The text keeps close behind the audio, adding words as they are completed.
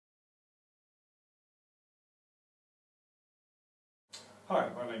Hi,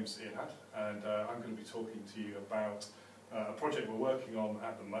 my name's Ian Hutt, and I'm going to be talking to you about a project we're working on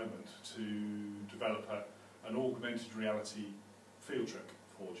at the moment to develop an augmented reality field trip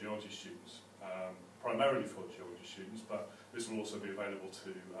for geology students, primarily for geology students, but this will also be available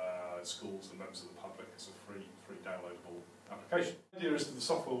to schools and members of the public as a free downloadable application. The idea is that the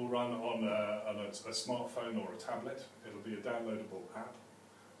software will run on a smartphone or a tablet. It'll be a downloadable app,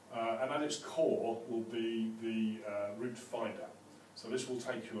 and at its core will be the route finder. So this will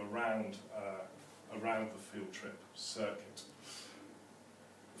take you around the field trip circuit.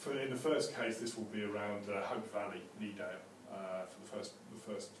 In the first case, this will be around Hope Valley, Needale, for the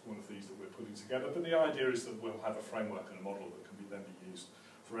first one of these that we're putting together. But the idea is that we'll have a framework and a model that can then be used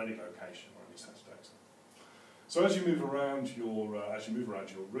for any location or any set of data. So as you move around your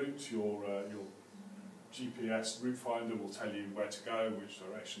route, your GPS route finder will tell you where to go, which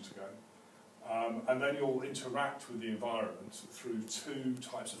direction to go. And then you'll interact with the environment through two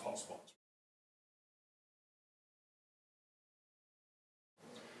types of hotspots.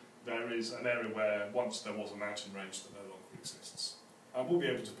 There is an area where once there was a mountain range that no longer exists. And we'll be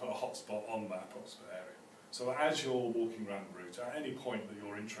able to put a hotspot on that hotspot area. So as you're walking around the route, at any point that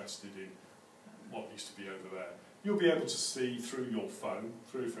you're interested in what used to be over there, you'll be able to see through your phone,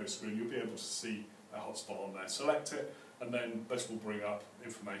 through your phone screen, you'll be able to see a hotspot on there. Select it, and then this will bring up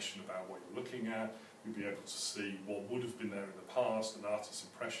information about what you're looking at. You'll be able to see what would have been there in the past, an artist's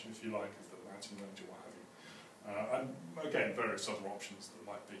impression, if you like, of the mountain range or what have you. And again, various other options that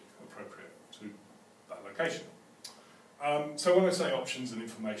might be appropriate to that location. So when I say options and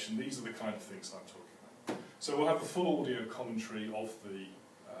information, these are the kind of things I'm talking about. So we'll have a full audio commentary of the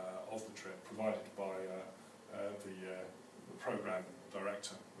trip provided by the program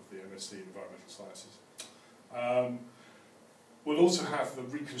director of the MSc in Environmental Sciences. We'll also have the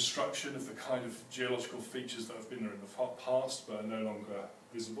reconstruction of the kind of geological features that have been there in the past but are no longer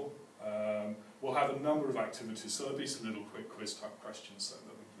visible. We'll have a number of activities, so there'll be some little quick quiz type questions that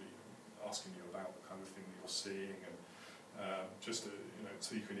will be asking you about the kind of thing that you're seeing, and just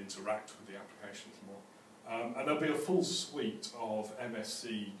so you can interact with the applications more. And there'll be a full suite of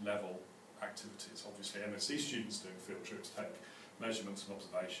MSc level activities. Obviously MSc students doing field trips take measurements and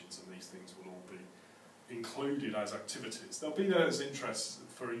observations, and these things will all be included as activities. They'll be there as interest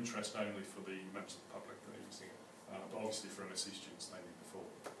only for the members of the public that are using it, but obviously for MSc students they need the full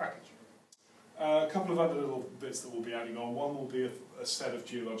package. A couple of other little bits that we'll be adding on. One will be a set of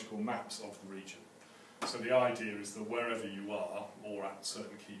geological maps of the region. So the idea is that wherever you are, or at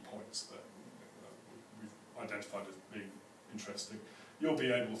certain key points that we've identified as being interesting, you'll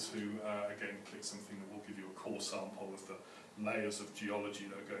be able to, again, click something that will give you a core sample of the layers of geology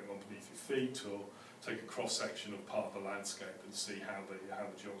that are going on beneath your feet, or take a cross-section of part of the landscape and see how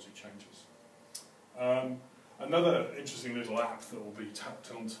the geology changes. Another interesting little app that will be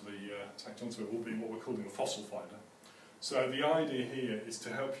tacked onto it will be what we're calling a fossil finder. So the idea here is to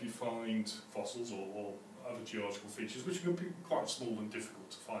help you find fossils or other geological features which can be quite small and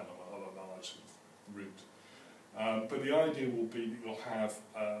difficult to find on a large route. But the idea will be that you'll have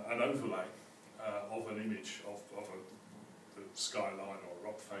an overlay of an image of the skyline or a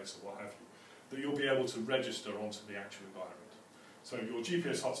rock face or what have you, that you'll be able to register onto the actual environment. So your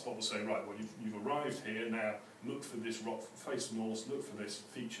GPS hotspot will say, right, well you've arrived here, now look for this rock face north, look for this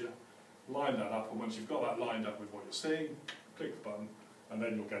feature, line that up, and once you've got that lined up with what you're seeing, click the button, and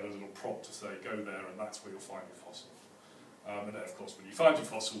then you'll get a little prompt to say, go there, and that's where you'll find your fossil. And then of course when you find your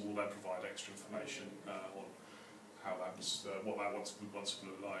fossil, we'll then provide extra information on how that was, what that would once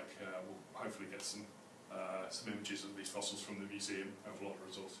look like. We'll hopefully get some images of these fossils from the museum. I have a lot of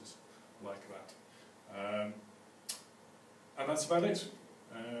resources like that. And that's about it.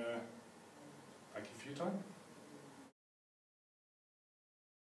 Thank you for your time.